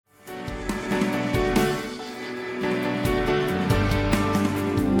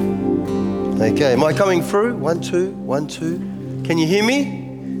Okay, am I coming through? 1, 2, 1, 2. Can you hear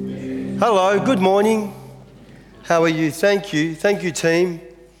me? Hello, good morning. How are you? Thank you. Thank you, team.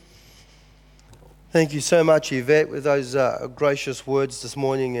 Thank you so much, Yvette, with those gracious words this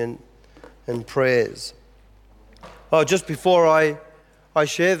morning and prayers. Oh, just before I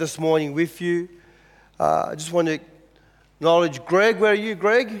share this morning with you, I just want to acknowledge Greg. Where are you,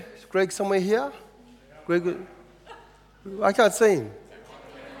 Greg? Is Greg somewhere here? Greg, I can't see him.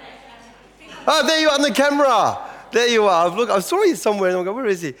 Oh, there you are on the camera. There you are. I saw you somewhere and I'm going, where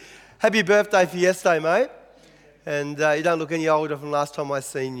is he? Happy birthday for yesterday, mate. And you don't look any older from last time I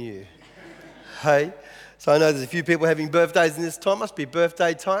seen you. Hey, so I know there's a few people having birthdays in this time. Must be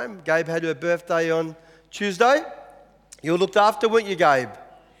birthday time. Gabe had her birthday on Tuesday. You were looked after, weren't you, Gabe?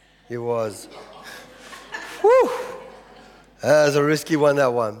 You was. Whew. That was a risky one,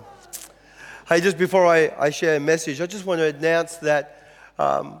 that one. Hey, just before I share a message, I just want to announce that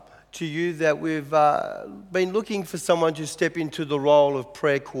to you that we've been looking for someone to step into the role of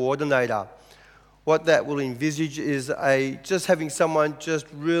prayer coordinator. What that will envisage is just having someone just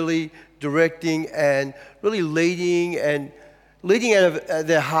really directing and really leading out of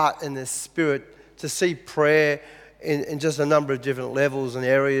their heart and their spirit to see prayer in just a number of different levels and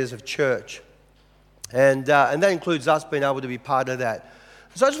areas of church. And that includes us being able to be part of that.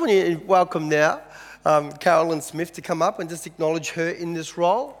 So I just want to welcome now Carolyn Smith to come up and just acknowledge her in this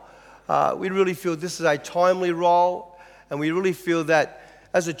role. We really feel this is a timely role, and we really feel that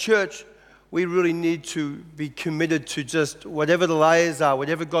as a church, we really need to be committed to just whatever the layers are,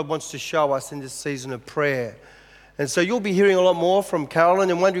 whatever God wants to show us in this season of prayer. And so you'll be hearing a lot more from Carolyn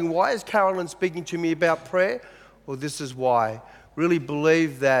and wondering, why is Carolyn speaking to me about prayer? Well, this is why. Really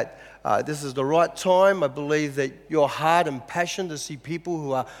believe that this is the right time. I believe that your heart and passion to see people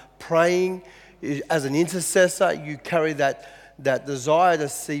who are praying, as an intercessor, you carry that desire to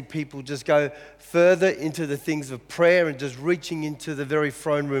see people just go further into the things of prayer and just reaching into the very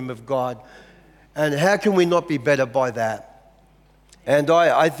throne room of God. And how can we not be better by that? And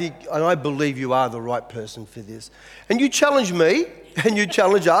I think, and I believe you are the right person for this. And you challenge me, and you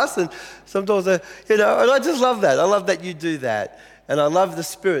challenge us, and sometimes, and I just love that. I love that you do that. And I love the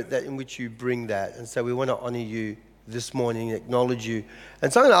spirit that in which you bring that. And so we want to honor you this morning, acknowledge you.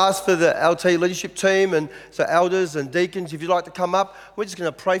 And so I'm going to ask for the LT leadership team and so elders and deacons, if you'd like to come up. We're just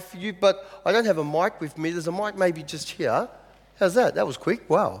going to pray for you, but I don't have a mic with me. There's a mic maybe just here. How's that? That was quick.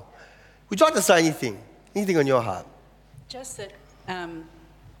 Wow. Would you like to say anything? Anything on your heart? Just that,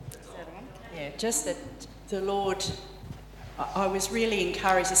 just that the Lord, I was really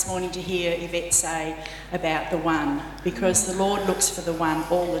encouraged this morning to hear Yvette say about the one, because the Lord looks for the one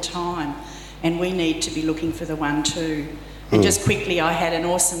all the time. And we need to be looking for the one too. And just quickly, I had an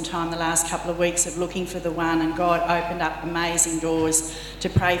awesome time the last couple of weeks of looking for the one, and God opened up amazing doors to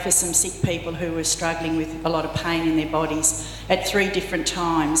pray for some sick people who were struggling with a lot of pain in their bodies at 3 different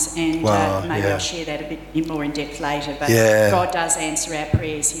times. And maybe I'll share that a bit more in depth later. But God does answer our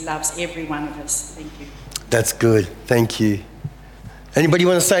prayers. He loves every one of us. Thank you. That's good. Thank you. Anybody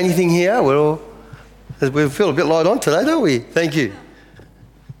want to say anything here? We feel a bit light on today, don't we? Thank you.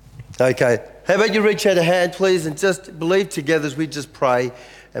 Okay. How about you reach out a hand, please, and just believe together as we just pray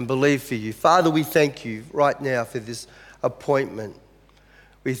and believe for you. Father, we thank you right now for this appointment.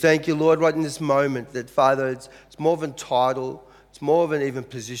 We thank you, Lord, right in this moment that, Father, it's more of a title, it's more of an even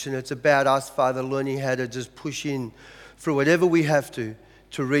position. It's about us, Father, learning how to just push in through whatever we have to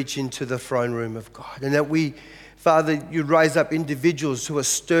reach into the throne room of God. And that we, Father, you raise up individuals who are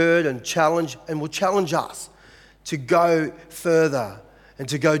stirred and challenged and will challenge us to go further and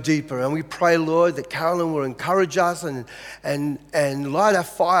to go deeper. And we pray, Lord, that Carolyn will encourage us and light a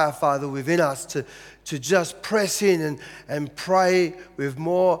fire, Father, within us to just press in and pray with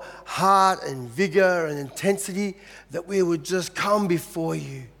more heart and vigor and intensity, that we would just come before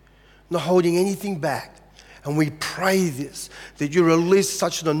you, not holding anything back. And we pray this, that you release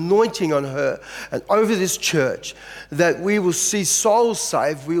such an anointing on her and over this church, that we will see souls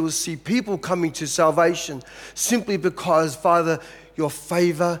saved, we will see people coming to salvation simply because, Father, your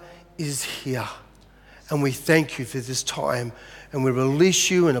favor is here. And we thank you for this time. And we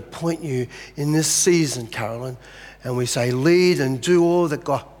release you and appoint you in this season, Carolyn. And we say, lead and do all that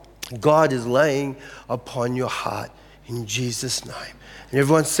God is laying upon your heart in Jesus' name. And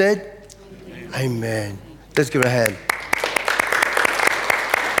everyone said, Amen. Let's give it a hand.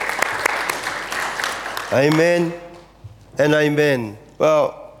 Amen and amen.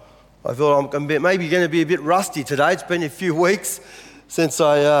 Well, I thought I'm maybe going to be a bit rusty today. It's been a few weeks since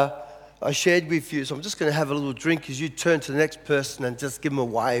I shared with you. So I'm just going to have a little drink as you turn to the next person and just give them a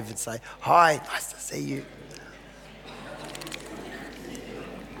wave and say, hi, nice to see you.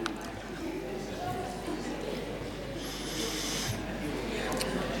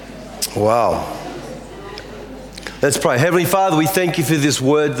 Wow. Let's pray. Heavenly Father, we thank you for this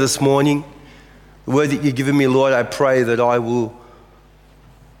word this morning. The word that you've given me, Lord, I pray that I will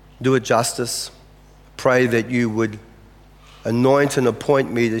do it justice. Pray that you would anoint and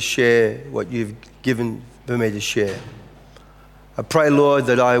appoint me to share what you've given for me to share. I pray, Lord,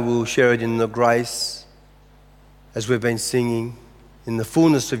 that I will share it in the grace, as we've been singing, in the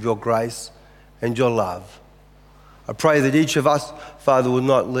fullness of your grace and your love. I pray that each of us, Father, will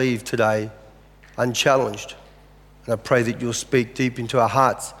not leave today unchallenged. And I pray that you'll speak deep into our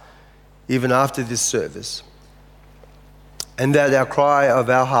hearts, even after this service. And that our cry of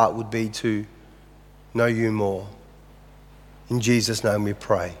our heart would be to know you more. In Jesus' name we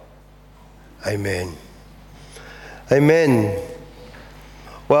pray. Amen. Amen.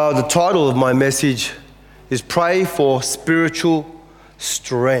 Well, the title of my message is Pray for Spiritual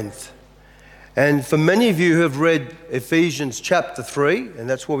Strength. And for many of you who have read Ephesians chapter 3, and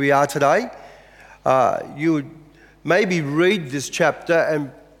that's where we are today, you would maybe read this chapter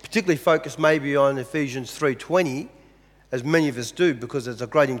and particularly focus maybe on Ephesians 3:20, as many of us do, because it's a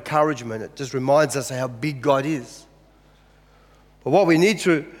great encouragement. It just reminds us how big God is. But what we need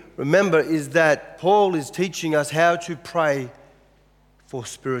to remember is that Paul is teaching us how to pray for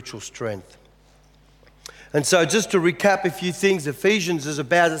spiritual strength. And so just to recap a few things, Ephesians is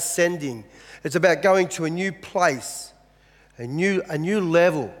about ascending. It's about going to a new place, a new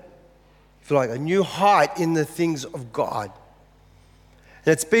level, if you like, a new height in the things of God.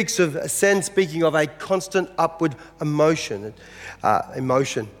 And it speaks of ascend, speaking of a constant upward motion.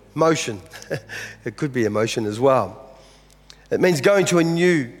 It could be emotion as well. It means going to a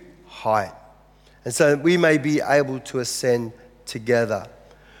new height. And so we may be able to ascend together.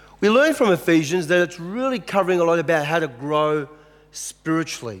 We learn from Ephesians that it's really covering a lot about how to grow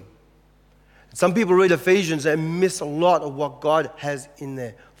spiritually. Some people read Ephesians and miss a lot of what God has in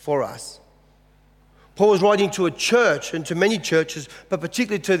there for us. Paul was writing to a church and to many churches, but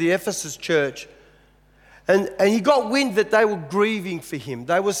particularly to the Ephesus church. And he got wind that they were grieving for him.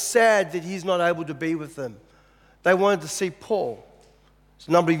 They were sad that he's not able to be with them. They wanted to see Paul. It's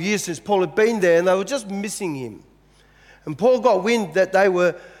a number of years since Paul had been there, and they were just missing him. And Paul got wind that they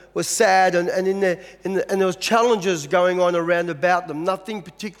were sad, and there was challenges going on around about them. Nothing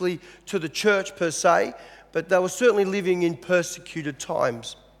particularly to the church per se, but they were certainly living in persecuted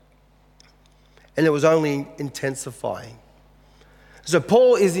times. And it was only intensifying. So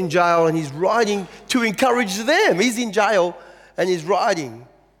Paul is in jail and he's writing to encourage them. He's in jail and he's writing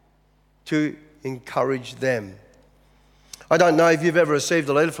to encourage them. I don't know if you've ever received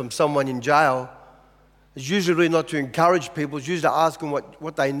a letter from someone in jail. It's usually really not to encourage people. It's usually to ask them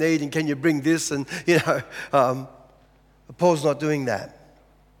what they need and can you bring this, and Paul's not doing that.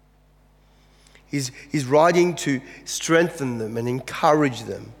 He's writing to strengthen them and encourage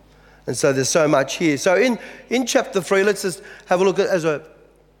them. And so there's so much here. So in chapter 3, let's just have a look at as a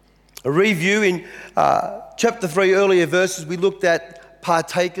review. In chapter 3, earlier verses, we looked at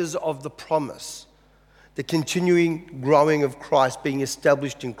partakers of the promise, the continuing growing of Christ, being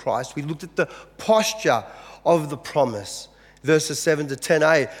established in Christ. We looked at the posture of the promise, verses 7 to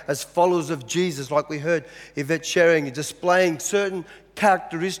 10a, as followers of Jesus, like we heard Yvette sharing, displaying certain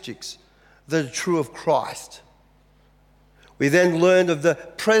characteristics that are true of Christ. We then learned of the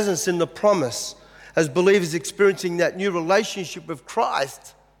presence in the promise as believers experiencing that new relationship with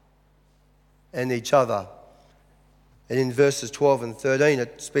Christ and each other. And in verses 12 and 13,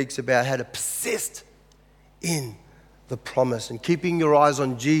 it speaks about how to persist in the promise and keeping your eyes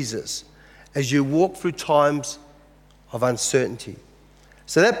on Jesus as you walk through times of uncertainty.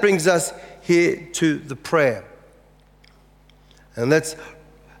 So that brings us here to the prayer. And let's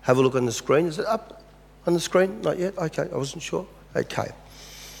have a look on the screen. Is it up on the screen? Not yet? Okay, I wasn't sure. Okay.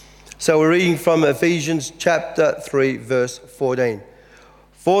 So we're reading from Ephesians chapter 3, verse 14.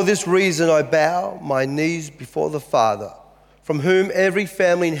 For this reason I bow my knees before the Father, from whom every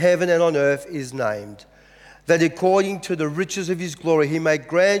family in heaven and on earth is named, that according to the riches of his glory he may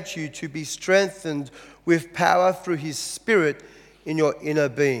grant you to be strengthened with power through his Spirit in your inner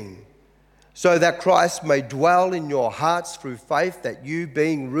being, so that Christ may dwell in your hearts through faith, that you,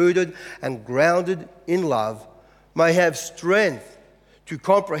 being rooted and grounded in love, may have strength to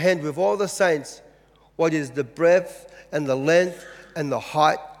comprehend with all the saints what is the breadth and the length and the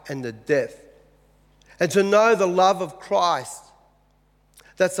height and the depth, and to know the love of Christ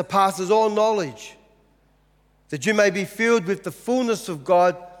that surpasses all knowledge, that you may be filled with the fullness of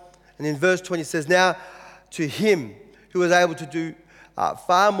God. And in verse 20 it says, now to him who is able to do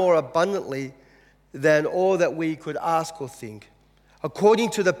far more abundantly than all that we could ask or think, according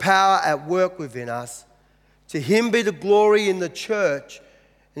to the power at work within us, to him be the glory in the church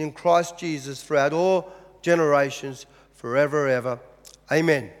and in Christ Jesus throughout all generations, forever and ever.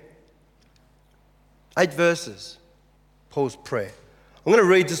 Amen. 8 verses, Paul's prayer. I'm going to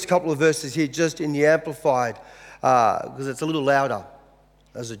read just a couple of verses here, just in the Amplified, because it's a little louder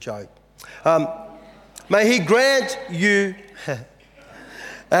as a joke. May he grant you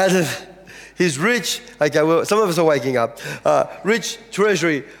out of his rich, okay, well, some of us are waking up, rich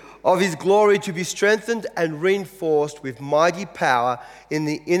treasury of his glory to be strengthened and reinforced with mighty power in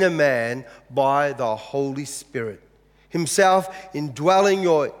the inner man by the Holy Spirit, himself indwelling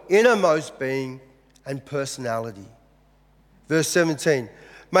your innermost being and personality. Verse 17,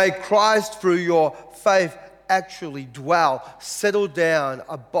 may Christ through your faith actually dwell, settle down,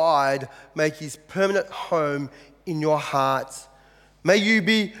 abide, make his permanent home in your hearts. May you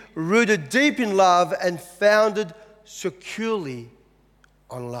be rooted deep in love and founded securely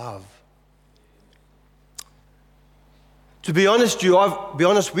on love. To be honest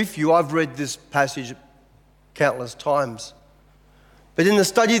with you, I've read this passage countless times. But in the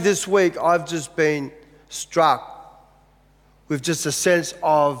study this week, I've just been struck with just a sense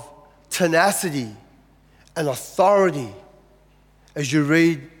of tenacity and authority as you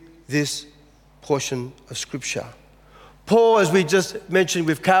read this portion of Scripture. Paul, as we just mentioned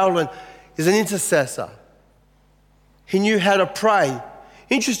with Carolyn, is an intercessor. He knew how to pray.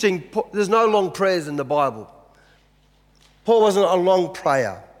 Interesting, there's no long prayers in the Bible. Paul wasn't a long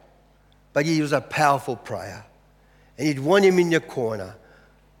prayer, but he was a powerful prayer. And you'd want him in your corner.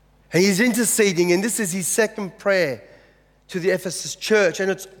 And he's interceding, and this is his second prayer to the Ephesus church.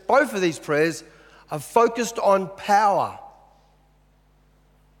 And it's both of these prayers are focused on power.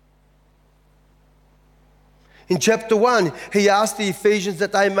 In chapter 1, he asked the Ephesians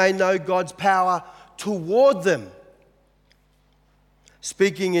that they may know God's power toward them.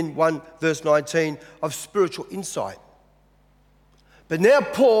 Speaking in 1 verse 19 of spiritual insight. But now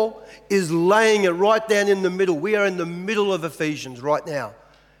Paul is laying it right down in the middle. We are in the middle of Ephesians right now.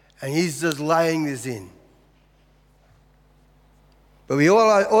 And he's just laying this in. But we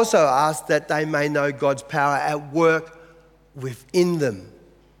also ask that they may know God's power at work within them.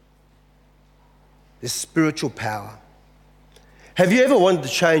 This spiritual power. Have you ever wanted to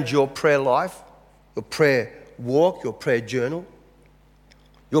change your prayer life, your prayer walk, your prayer journal,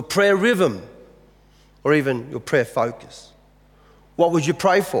 your prayer rhythm, or even your prayer focus? What would you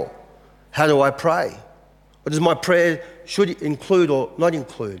pray for? How do I pray? What does my prayer should include or not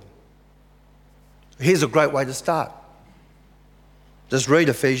include? Here's a great way to start. Just read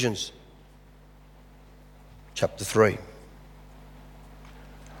Ephesians chapter 3.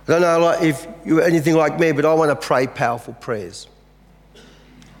 I don't know if you're anything like me, but I want to pray powerful prayers.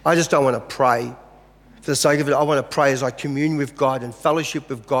 I just don't want to pray for the sake of it. I want to pray as I commune with God and fellowship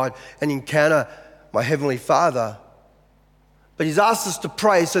with God and encounter my Heavenly Father. But He's asked us to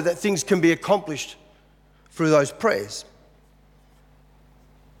pray so that things can be accomplished through those prayers.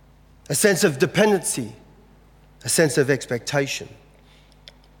 A sense of dependency, a sense of expectation.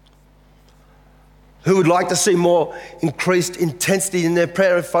 Who would like to see more increased intensity in their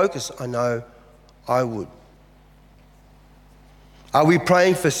prayer and focus? I know I would. Are we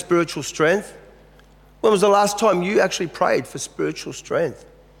praying for spiritual strength? When was the last time you actually prayed for spiritual strength?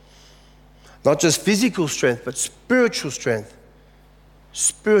 Not just physical strength, but spiritual strength.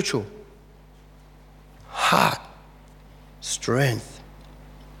 Spiritual heart strength.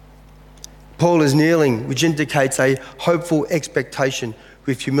 Paul is kneeling, which indicates a hopeful expectation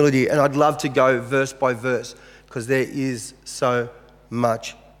with humility. And I'd love to go verse by verse because there is so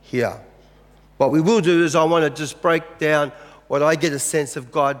much here. What we will do is I want to just break down what I get a sense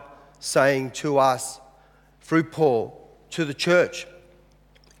of God saying to us through Paul to the church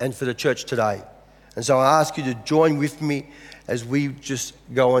and for the church today. And so I ask you to join with me as we just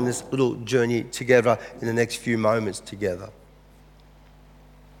go on this little journey together in the next few moments together.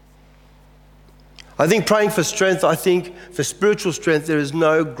 I think praying for strength, for spiritual strength, there is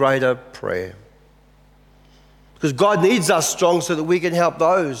no greater prayer. Because God needs us strong so that we can help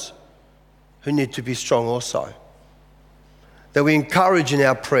those who need to be strong also. That we encourage in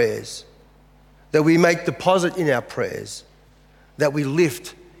our prayers. That we make deposit in our prayers. That we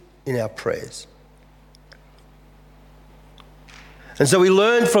lift in our prayers. And so we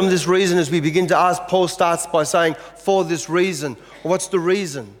learn from this reason as we begin to ask. Paul starts by saying, for this reason. What's the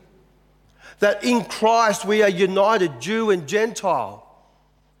reason? That in Christ we are united, Jew and Gentile.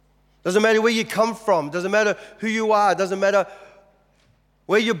 Doesn't matter where you come from. Doesn't matter who you are. Doesn't matter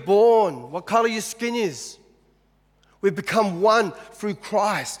where you're born, what color your skin is. We've become one through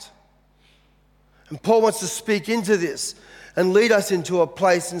Christ. And Paul wants to speak into this and lead us into a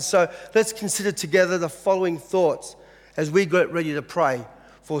place. And so let's consider together the following thoughts as we get ready to pray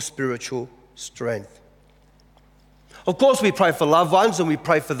for spiritual strength. Of course, we pray for loved ones and we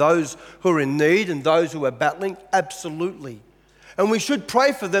pray for those who are in need and those who are battling, absolutely. And we should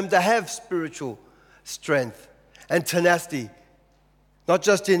pray for them to have spiritual strength and tenacity, not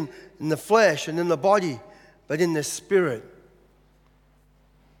just in the flesh and in the body, but in the spirit.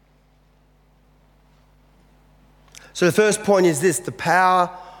 So the first point is this: the power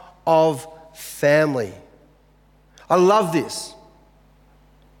of family. I love this.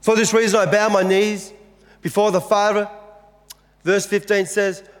 For this reason I bow my knees before the Father. Verse 15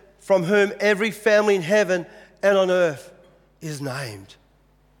 says, from whom every family in heaven and on earth is named.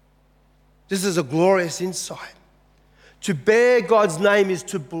 This is a glorious insight. To bear God's name is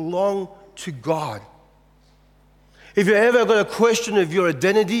to belong to God. If you're ever got a question of your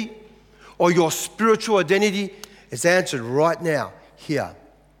identity or your spiritual identity, it's answered right now, here.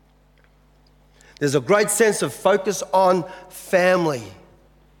 There's a great sense of focus on family.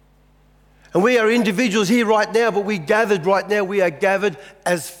 And we are individuals here right now, but we gathered right now, we are gathered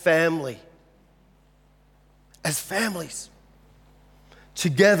as family. As families.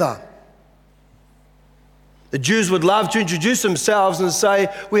 Together. The Jews would love to introduce themselves and say,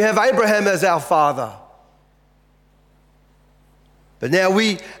 we have Abraham as our father. But now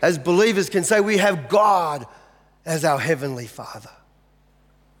we, as believers, can say we have God as our heavenly Father.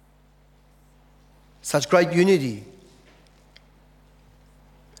 Such great unity.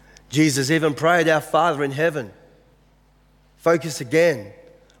 Jesus even prayed, our Father in heaven. Focus again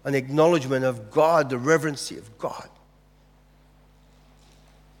on the acknowledgement of God, the reverency of God.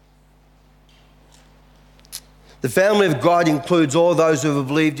 The family of God includes all those who have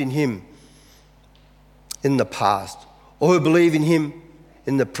believed in Him in the past, or who believe in Him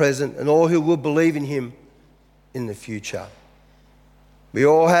in the present, and all who will believe in Him in the future. We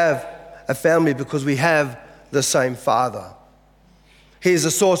all have a family because we have the same Father. He is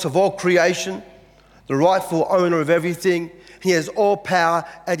the source of all creation, the rightful owner of everything. He has all power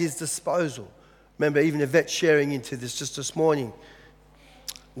at His disposal. Remember, even Yvette sharing into this just this morning.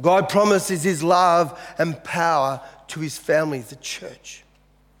 God promises His love and power to His family, the church.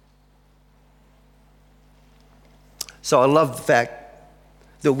 So I love the fact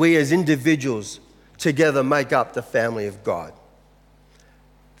that we as individuals together make up the family of God.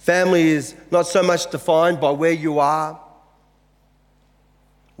 Family is not so much defined by where you are,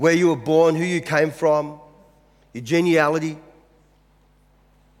 where you were born, who you came from, your genealogy,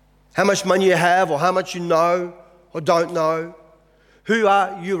 how much money you have or how much you know or don't know, who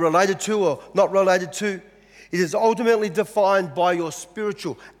are you related to or not related to. It is ultimately defined by our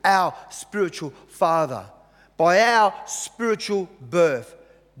spiritual father, by our spiritual birth,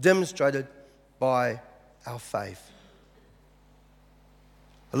 demonstrated by our faith.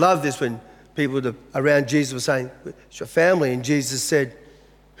 I love this when people around Jesus were saying, it's your family, and Jesus said,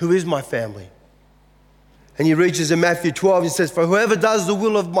 who is my family? And He reaches in Matthew 12, He says, for whoever does the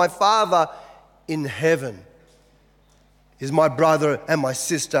will of my Father in heaven is my brother and my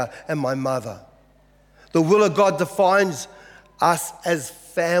sister and my mother. The will of God defines us as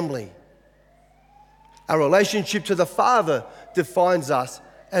family. Our relationship to the Father defines us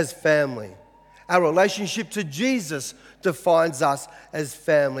as family. Our relationship to Jesus defines us as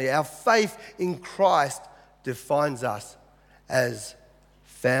family. Our faith in Christ defines us as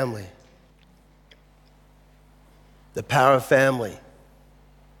family. The power of family.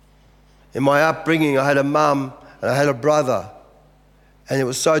 In my upbringing, I had a mum and I had a brother, and it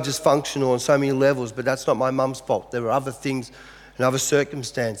was so dysfunctional on so many levels, but that's not my mum's fault. There were other things and other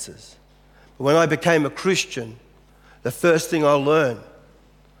circumstances. But when I became a Christian, the first thing I learned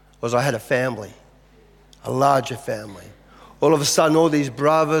was I had a family, a larger family. All of a sudden, all these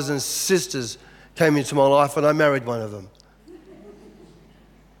brothers and sisters came into my life, and I married one of them.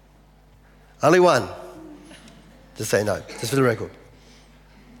 Only one. Just say no, just for the record.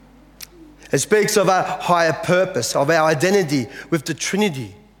 It speaks of our higher purpose, of our identity with the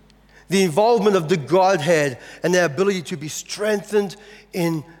Trinity, the involvement of the Godhead, and our ability to be strengthened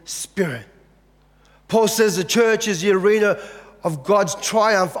in spirit. Paul says the church is the arena of God's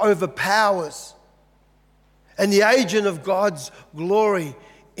triumph over powers and the agent of God's glory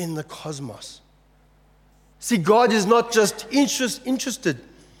in the cosmos. See, God is not just interested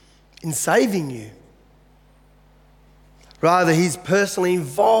in saving you. Rather, He's personally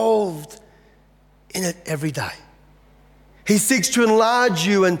involved in it every day. He seeks to enlarge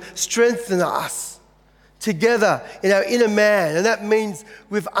you and strengthen us together in our inner man, and that means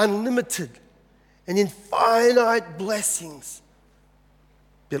with unlimited and infinite blessings.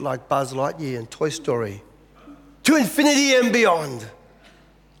 A bit like Buzz Lightyear in Toy Story. To infinity and beyond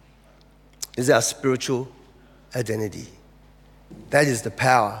is our spiritual identity. That is the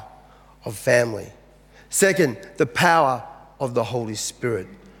power of family. Second, the power of the Holy Spirit.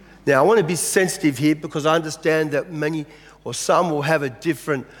 Now, I want to be sensitive here because I understand that many or some will have a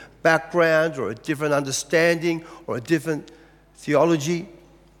different background or a different understanding or a different theology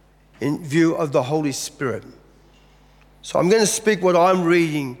in view of the Holy Spirit. So I'm going to speak what I'm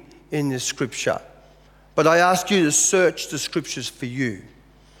reading in the scripture. But I ask you to search the scriptures for you.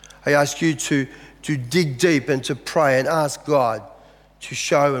 I ask you to dig deep and to pray and ask God to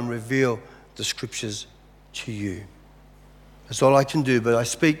show and reveal the scriptures to you. That's all I can do, but I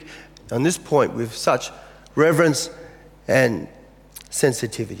speak on this point with such reverence and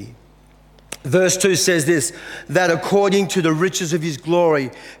sensitivity. Verse 2 says this, that according to the riches of his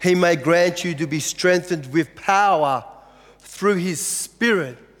glory, he may grant you to be strengthened with power through his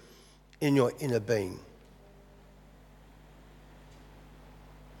Spirit in your inner being.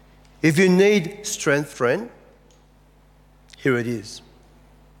 If you need strength, friend, here it is.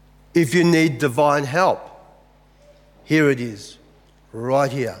 If you need divine help, here it is,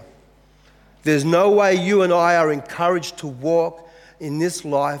 right here. There's no way you and I are encouraged to walk in this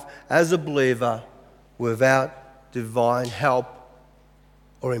life as a believer without divine help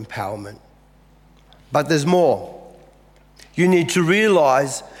or empowerment. But there's more. You need to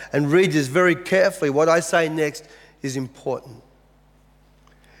realize and read this very carefully. What I say next is important.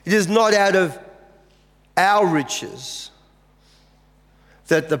 It is not out of our riches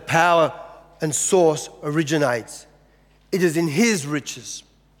that the power and source originates. It is in his riches.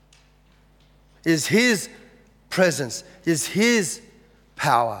 It is his presence. It is his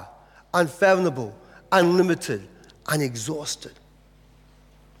power, unfathomable, unlimited, unexhausted.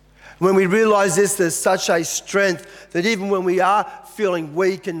 When we realize this, there's such a strength that even when we are feeling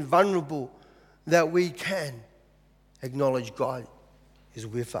weak and vulnerable, that we can acknowledge God is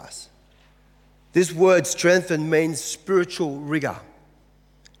with us. This word strengthen means spiritual rigor,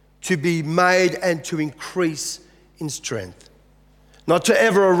 to be made and to increase in strength. Not to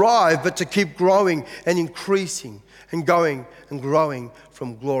ever arrive, but to keep growing and increasing and going and growing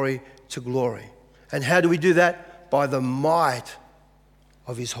from glory to glory. And how do we do that? By the might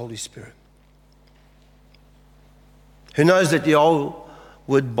of his Holy Spirit. Who knows that the old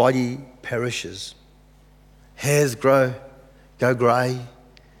wood body perishes? Hairs go grey,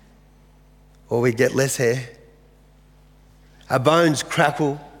 or we get less hair. Our bones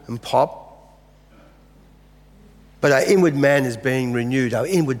crackle and pop. But our inward man is being renewed, our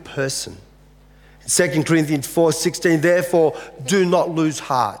inward person. In 2 Corinthians 4:16, therefore do not lose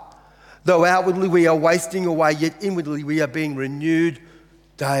heart. Though outwardly we are wasting away, yet inwardly we are being renewed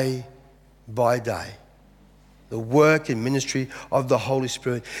day by day. The work and ministry of the Holy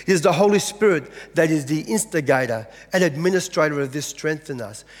Spirit. It is the Holy Spirit that is the instigator and administrator of this strength in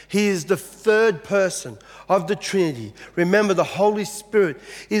us. He is the third person of the Trinity. Remember, the Holy Spirit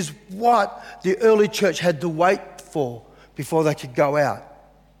is what the early church had to wait for before they could go out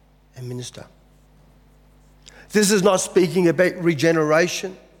and minister. This is not speaking about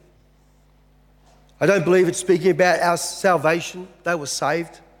regeneration. I don't believe it's speaking about our salvation. They were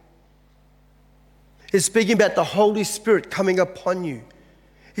saved. It's speaking about the Holy Spirit coming upon you.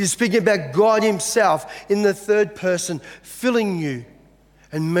 It is speaking about God himself in the third person, filling you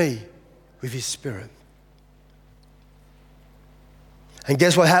and me with his Spirit. And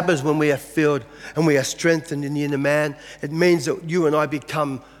guess what happens when we are filled and we are strengthened in the inner man? It means that you and I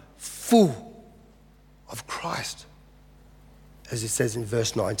become full of Christ, as it says in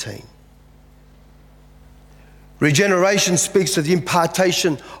verse 19. Regeneration speaks of the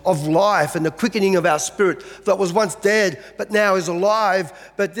impartation of life and the quickening of our spirit that was once dead but now is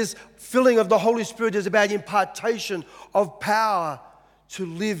alive. But this filling of the Holy Spirit is about impartation of power to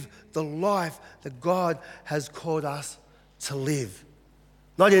live the life that God has called us to live.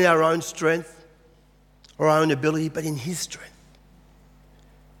 Not in our own strength or our own ability, but in his strength.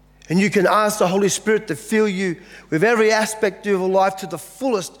 And you can ask the Holy Spirit to fill you with every aspect of your life to the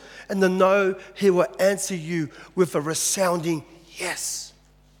fullest, and to know he will answer you with a resounding yes.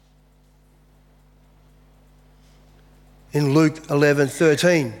 In Luke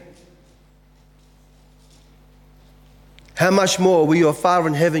 11:13, how much more will your Father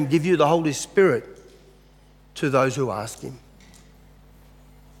in heaven give you the Holy Spirit to those who ask him?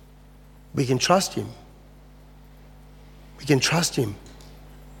 We can trust him. We can trust him.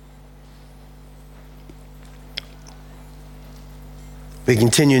 We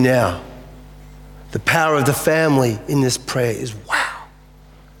continue now. The power of the family in this prayer is wow.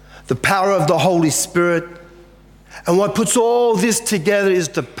 The power of the Holy Spirit. And what puts all this together is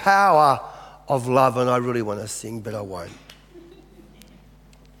the power of love. And I really want to sing, but I won't.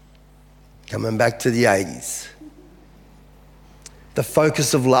 Coming back to the 80s. The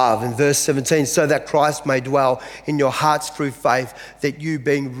focus of love in verse 17, so that Christ may dwell in your hearts through faith, that you,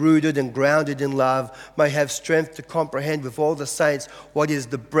 being rooted and grounded in love, may have strength to comprehend with all the saints what is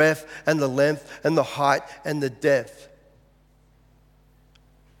the breadth and the length and the height and the depth.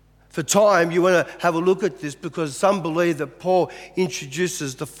 For time, you want to have a look at this because some believe that Paul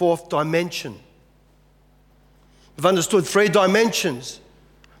introduces the fourth dimension. We've understood 3 dimensions,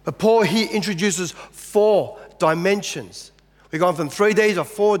 but Paul here introduces 4 dimensions. We've gone from 3D to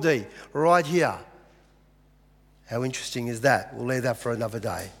 4D right here. How interesting is that? We'll leave that for another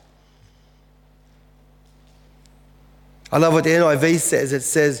day. I love what the NIV says. It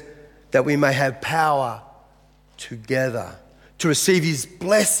says that we may have power together to receive his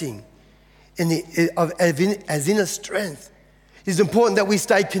blessing as inner strength. It's important that we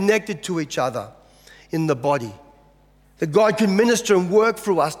stay connected to each other in the body. That God can minister and work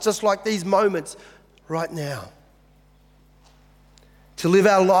through us just like these moments right now. To live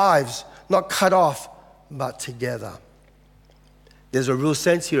our lives, not cut off, but together. There's a real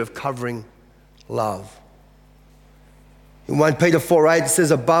sense here of covering love. In 1 Peter 4:8 it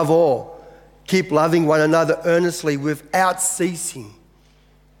says, above all, keep loving one another earnestly without ceasing.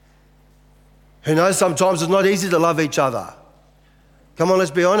 Who knows, sometimes it's not easy to love each other. Come on,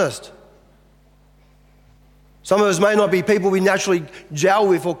 let's be honest. Some of us may not be people we naturally gel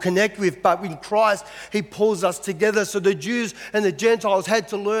with or connect with, but in Christ, he pulls us together. So the Jews and the Gentiles had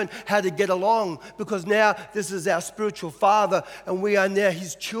to learn how to get along because now this is our spiritual father and we are now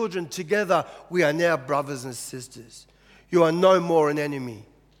his children together. We are now brothers and sisters. You are no more an enemy,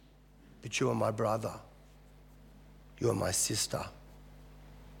 but you are my brother. You are my sister.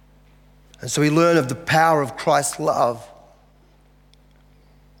 And so we learn of the power of Christ's love.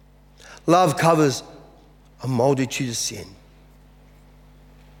 Love covers a multitude of sin.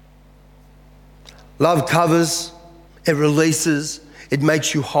 Love covers, it releases, it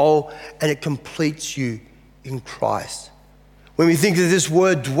makes you whole, and it completes you in Christ. When we think of this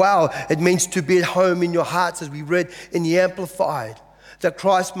word dwell, it means to be at home in your hearts, as we read in the Amplified, that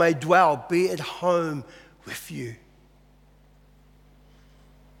Christ may dwell, be at home with you.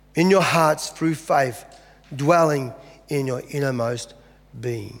 In your hearts through faith, dwelling in your innermost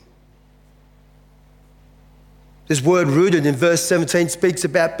being. This word rooted in verse 17 speaks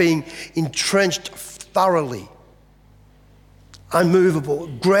about being entrenched thoroughly, unmovable,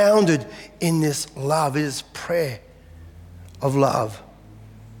 grounded in this love. It is prayer of love.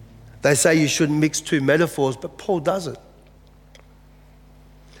 They say you shouldn't mix 2 metaphors, but Paul does it.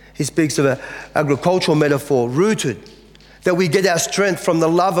 He speaks of an agricultural metaphor, rooted, that we get our strength from the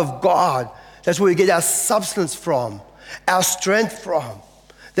love of God. That's where we get our substance from, our strength from,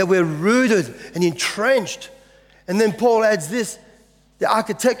 that we're rooted and entrenched. And then Paul adds this, the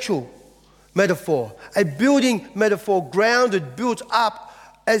architectural metaphor, a building metaphor, grounded, built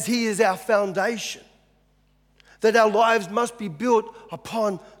up as he is our foundation. That our lives must be built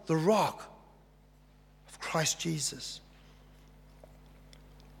upon the rock of Christ Jesus.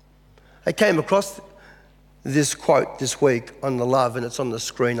 I came across this quote this week on the love, and it's on the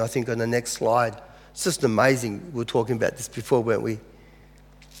screen, I think, on the next slide. It's just amazing. We were talking about this before, weren't we?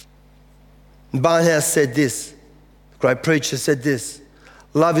 Barnhouse said this. Great preacher said this,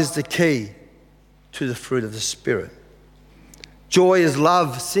 love is the key to the fruit of the Spirit. Joy is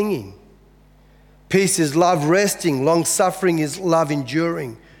love singing. Peace is love resting. Long-suffering is love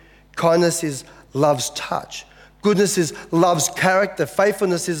enduring. Kindness is love's touch. Goodness is love's character.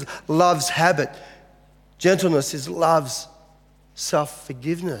 Faithfulness is love's habit. Gentleness is love's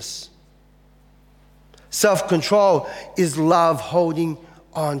self-forgiveness. Self-control is love holding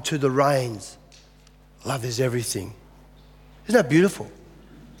on to the reins. Love is everything. Isn't that beautiful?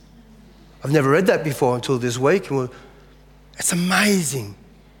 I've never read that before until this week. It's amazing.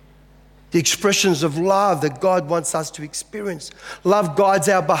 The expressions of love that God wants us to experience. Love guides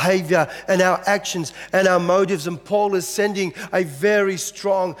our behavior and our actions and our motives. And Paul is sending a very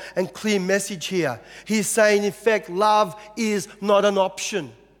strong and clear message here. He's saying, in fact, love is not an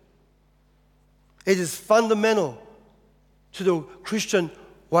option. It is fundamental to the Christian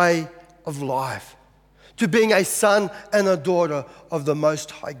way of life, to being a son and a daughter of the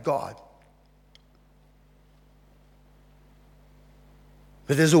Most High God.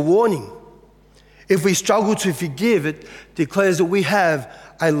 But there's a warning. If we struggle to forgive, it declares that we have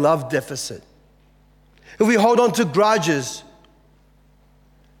a love deficit. If we hold on to grudges,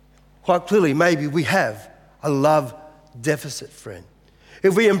 quite clearly, maybe we have a love deficit, friend.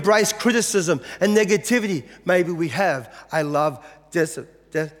 If we embrace criticism and negativity, maybe we have a love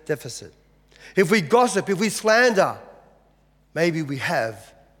deficit. If we gossip, if we slander, maybe we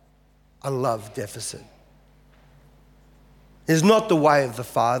have a love deficit. It's not the way of the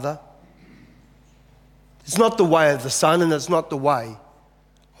Father. It's not the way of the Son, and it's not the way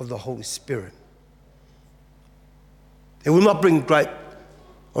of the Holy Spirit. It will not bring great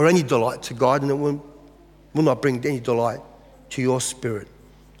or any delight to God, and it will not bring any delight to your spirit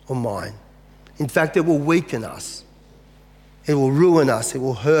or mine. In fact, it will weaken us. It will ruin us. It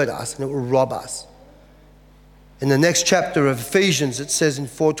will hurt us, and it will rob us. In the next chapter of Ephesians, it says in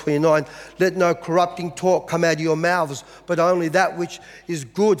 4:29, "Let no corrupting talk come out of your mouths, but only that which is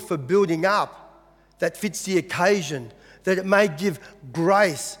good for building up, that fits the occasion, that it may give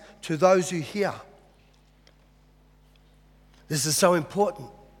grace to those who hear." This is so important.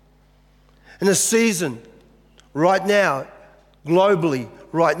 In a season right now, globally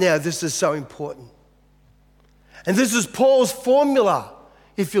right now, this is so important. And this is Paul's formula,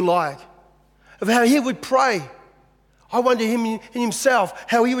 if you like, of how he would pray. I wonder in himself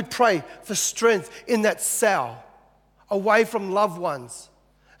how he would pray for strength in that cell, away from loved ones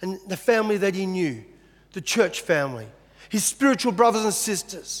and the family that he knew, the church family, his spiritual brothers and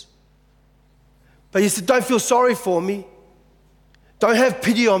sisters. But he said, don't feel sorry for me. Don't have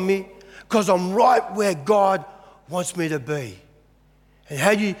pity on me, because I'm right where God wants me to be. And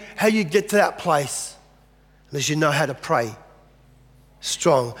how you get to that place? Unless you know how to pray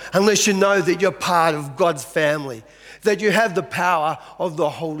strong, unless you know that you're part of God's family, that you have the power of the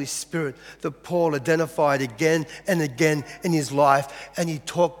Holy Spirit that Paul identified again and again in his life, and he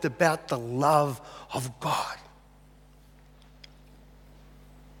talked about the love of God.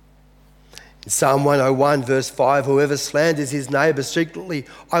 In Psalm 101 verse 5, "Whoever slanders his neighbour secretly,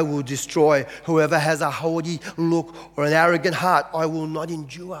 I will destroy. Whoever has a haughty look or an arrogant heart, I will not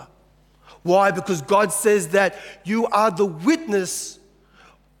endure." Why? Because God says that you are the witness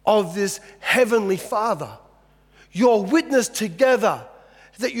of this heavenly Father. You're witness together,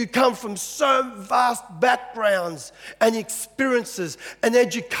 that you come from so vast backgrounds and experiences and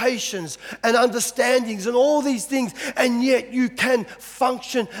educations and understandings and all these things, and yet you can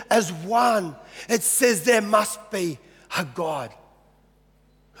function as one. It says there must be a God.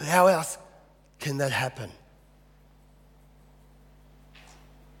 How else can that happen?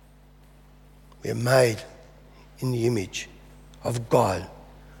 We are made in the image of God.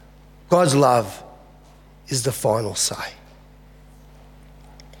 God's love is the final say.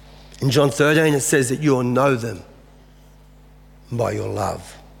 In John 13, it says that you will know them by your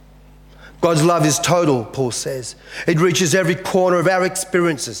love. God's love is total, Paul says. It reaches every corner of our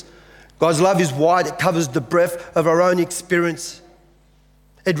experiences. God's love is wide. It covers the breadth of our own experience.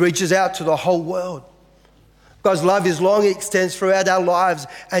 It reaches out to the whole world. God's love is long. It extends throughout our lives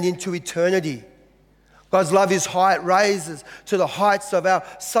and into eternity. God's love is high. It raises to the heights of our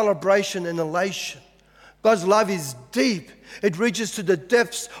celebration and elation. God's love is deep. It reaches to the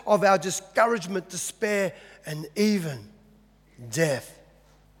depths of our discouragement, despair, and even death.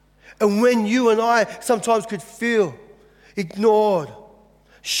 And when you and I sometimes could feel ignored,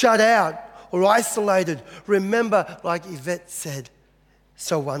 shut out, or isolated, remember, like Yvette said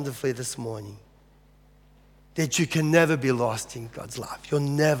so wonderfully this morning, that you can never be lost in God's love. You'll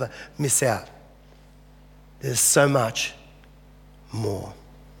never miss out. There's so much more.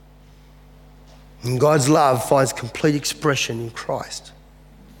 And God's love finds complete expression in Christ.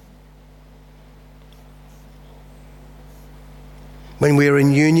 When we are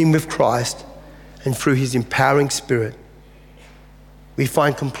in union with Christ and through his empowering Spirit, we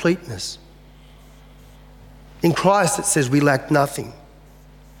find completeness. In Christ, it says we lack nothing.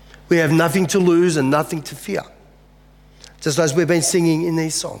 We have nothing to lose and nothing to fear, just as we've been singing in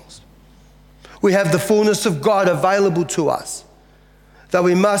these songs. We have the fullness of God available to us, that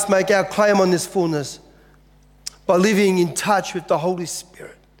we must make our claim on this fullness by living in touch with the Holy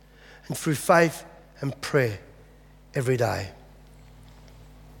Spirit and through faith and prayer every day.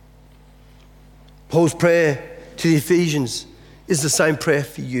 Paul's prayer to the Ephesians is the same prayer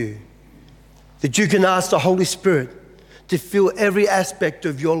for you, that you can ask the Holy Spirit to fill every aspect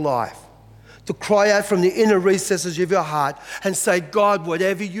of your life, to cry out from the inner recesses of your heart and say, God,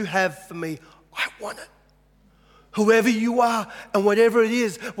 whatever you have for me, I want it. Whoever you are and whatever it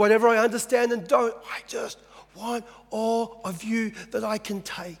is, whatever I understand and don't, I just want all of you that I can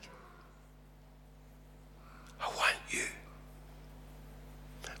take. I want you.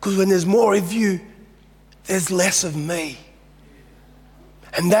 Because when there's more of you, there's less of me.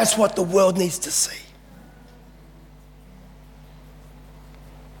 And that's what the world needs to see.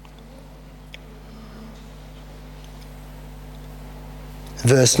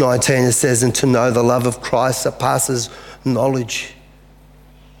 Verse 19, it says, and to know the love of Christ that passes knowledge.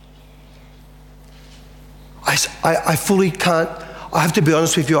 I fully can't, I have to be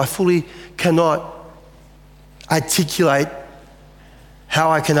honest with you, I fully cannot articulate how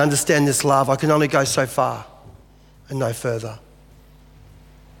I can understand this love. I can only go so far and no further.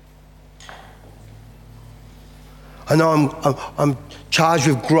 I know I'm charged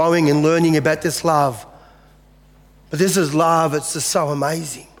with growing and learning about this love, but this is love. It's just so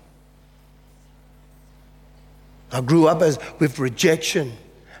amazing. I grew up with rejection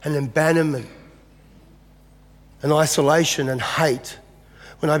and abandonment and isolation and hate.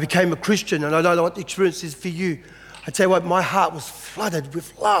 When I became a Christian, and I don't know what the experience is for you, I tell you what, my heart was flooded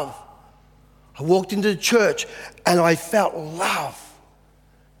with love. I walked into the church and I felt love.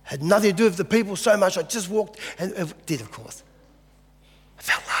 Had nothing to do with the people so much. I just walked, and it did, of course. I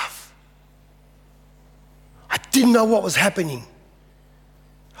felt love. I didn't know what was happening.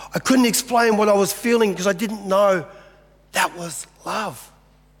 I couldn't explain what I was feeling because I didn't know that was love.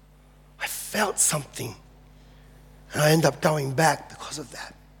 I felt something, and I ended up going back because of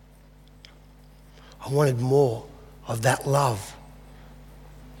that. I wanted more of that love.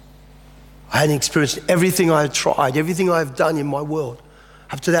 I hadn't experienced everything I had tried, everything I have done in my world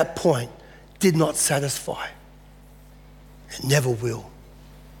up to that point did not satisfy. It never will.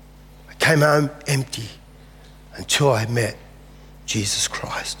 I came home empty until I met Jesus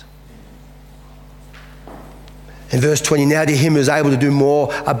Christ. In verse 20, now to him who is able to do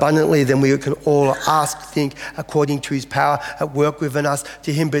more abundantly than we can all ask, think, according to his power at work within us,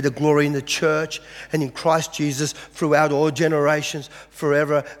 to him be the glory in the church and in Christ Jesus throughout all generations,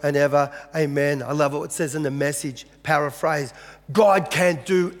 forever and ever. Amen. I love what it says in the Message, paraphrase. God can't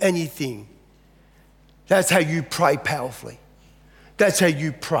do anything. That's how you pray powerfully. That's how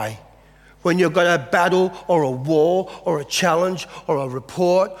you pray. When you've got a battle or a war or a challenge or a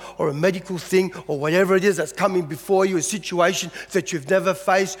report or a medical thing or whatever it is that's coming before you, a situation that you've never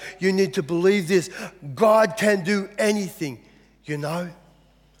faced, you need to believe this. God can do anything, you know.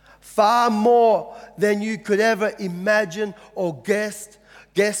 Far more than you could ever imagine or guess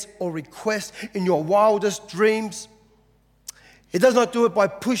or request in your wildest dreams. He does not do it by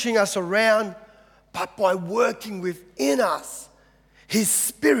pushing us around, but by working within us. His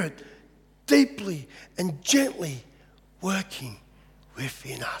Spirit deeply and gently working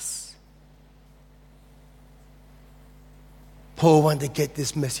within us. Paul wanted to get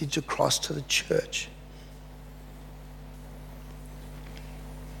this message across to the church.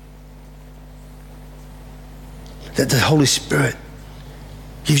 That the Holy Spirit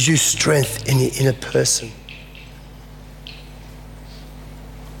gives you strength in your inner person.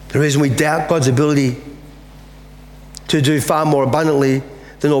 The reason we doubt God's ability to do far more abundantly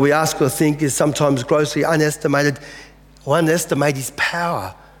than all we ask or think is sometimes grossly underestimate his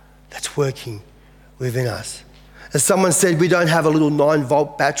power that's working within us. As someone said, we don't have a little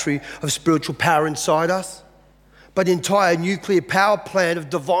 9-volt battery of spiritual power inside us, but an entire nuclear power plant of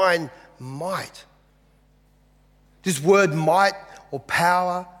divine might. This word might or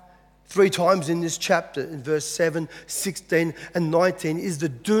power, 3 times in this chapter, in verse 7, 16, and 19, is the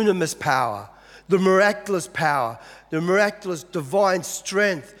dunamis power, the miraculous power, the miraculous divine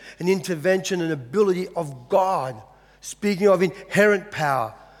strength and intervention and ability of God. Speaking of inherent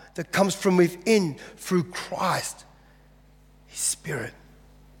power that comes from within through Christ, His Spirit.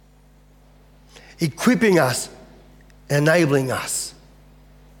 Equipping us, enabling us.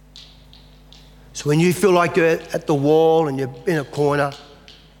 So when you feel like you're at the wall and you're in a corner,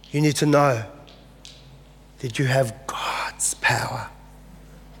 you need to know that you have God's power,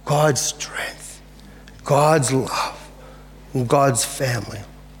 God's strength, God's love, and God's family.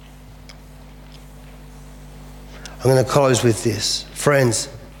 I'm going to close with this. Friends,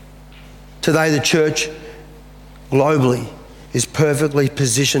 today the church globally is perfectly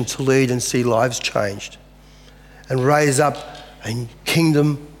positioned to lead and see lives changed and raise up a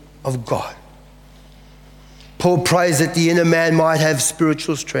kingdom of God. Paul prays that the inner man might have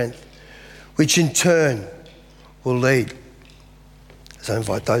spiritual strength, which in turn will lead. So I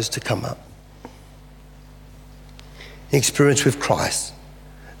invite those to come up. Experience with Christ.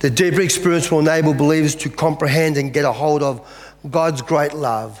 The deeper experience will enable believers to comprehend and get a hold of God's great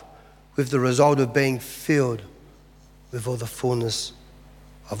love, with the result of being filled with all the fullness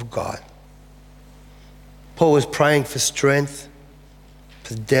of God. Paul was praying for strength,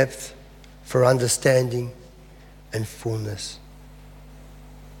 for depth, for understanding, and fullness.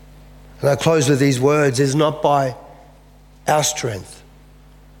 And I close with these words: it's not by our strength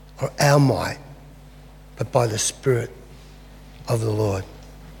or our might, but by the Spirit of the Lord.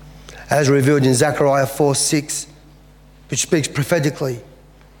 As revealed in Zechariah 4:6, which speaks prophetically,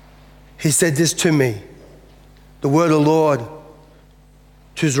 he said this to me, the word of the Lord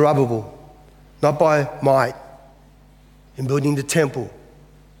to Zerubbabel, not by might in building the temple,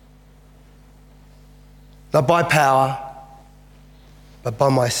 not by power, but by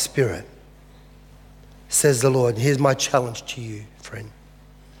my Spirit, says the Lord. Here's my challenge to you, friend.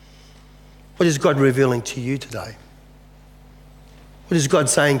 What is God revealing to you today? What is God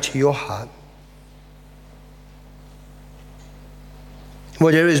saying to your heart?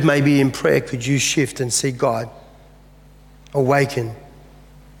 What areas maybe in prayer could you shift and see God awaken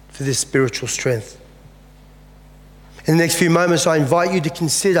for this spiritual strength? In the next few moments, I invite you to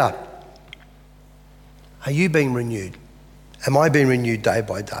consider, are you being renewed? Am I being renewed day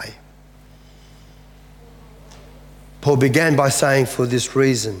by day? Paul began by saying, for this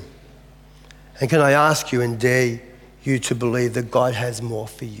reason. And can I ask you and dare you to believe that God has more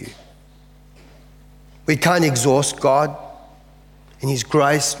for you? We can't exhaust God in His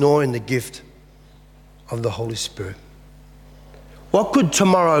grace nor in the gift of the Holy Spirit. What could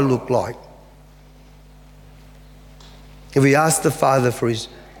tomorrow look like if we ask the Father for His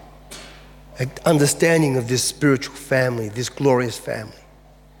understanding of this spiritual family, this glorious family,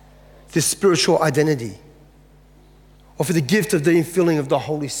 this spiritual identity, or for the gift of the infilling of the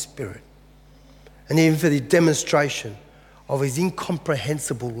Holy Spirit, and even for the demonstration of His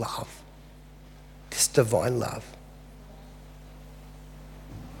incomprehensible love, this divine love?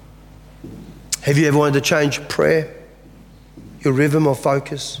 Have you ever wanted to change prayer, your rhythm or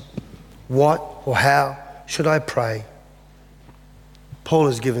focus? What or how should I pray? Paul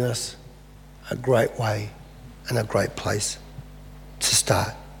has given us a great way and a great place to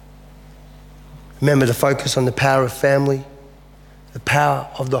start. Remember to focus on the power of family, the power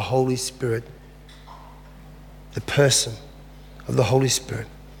of the Holy Spirit, the person of the Holy Spirit,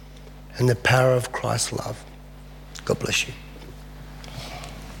 and the power of Christ's love. God bless you.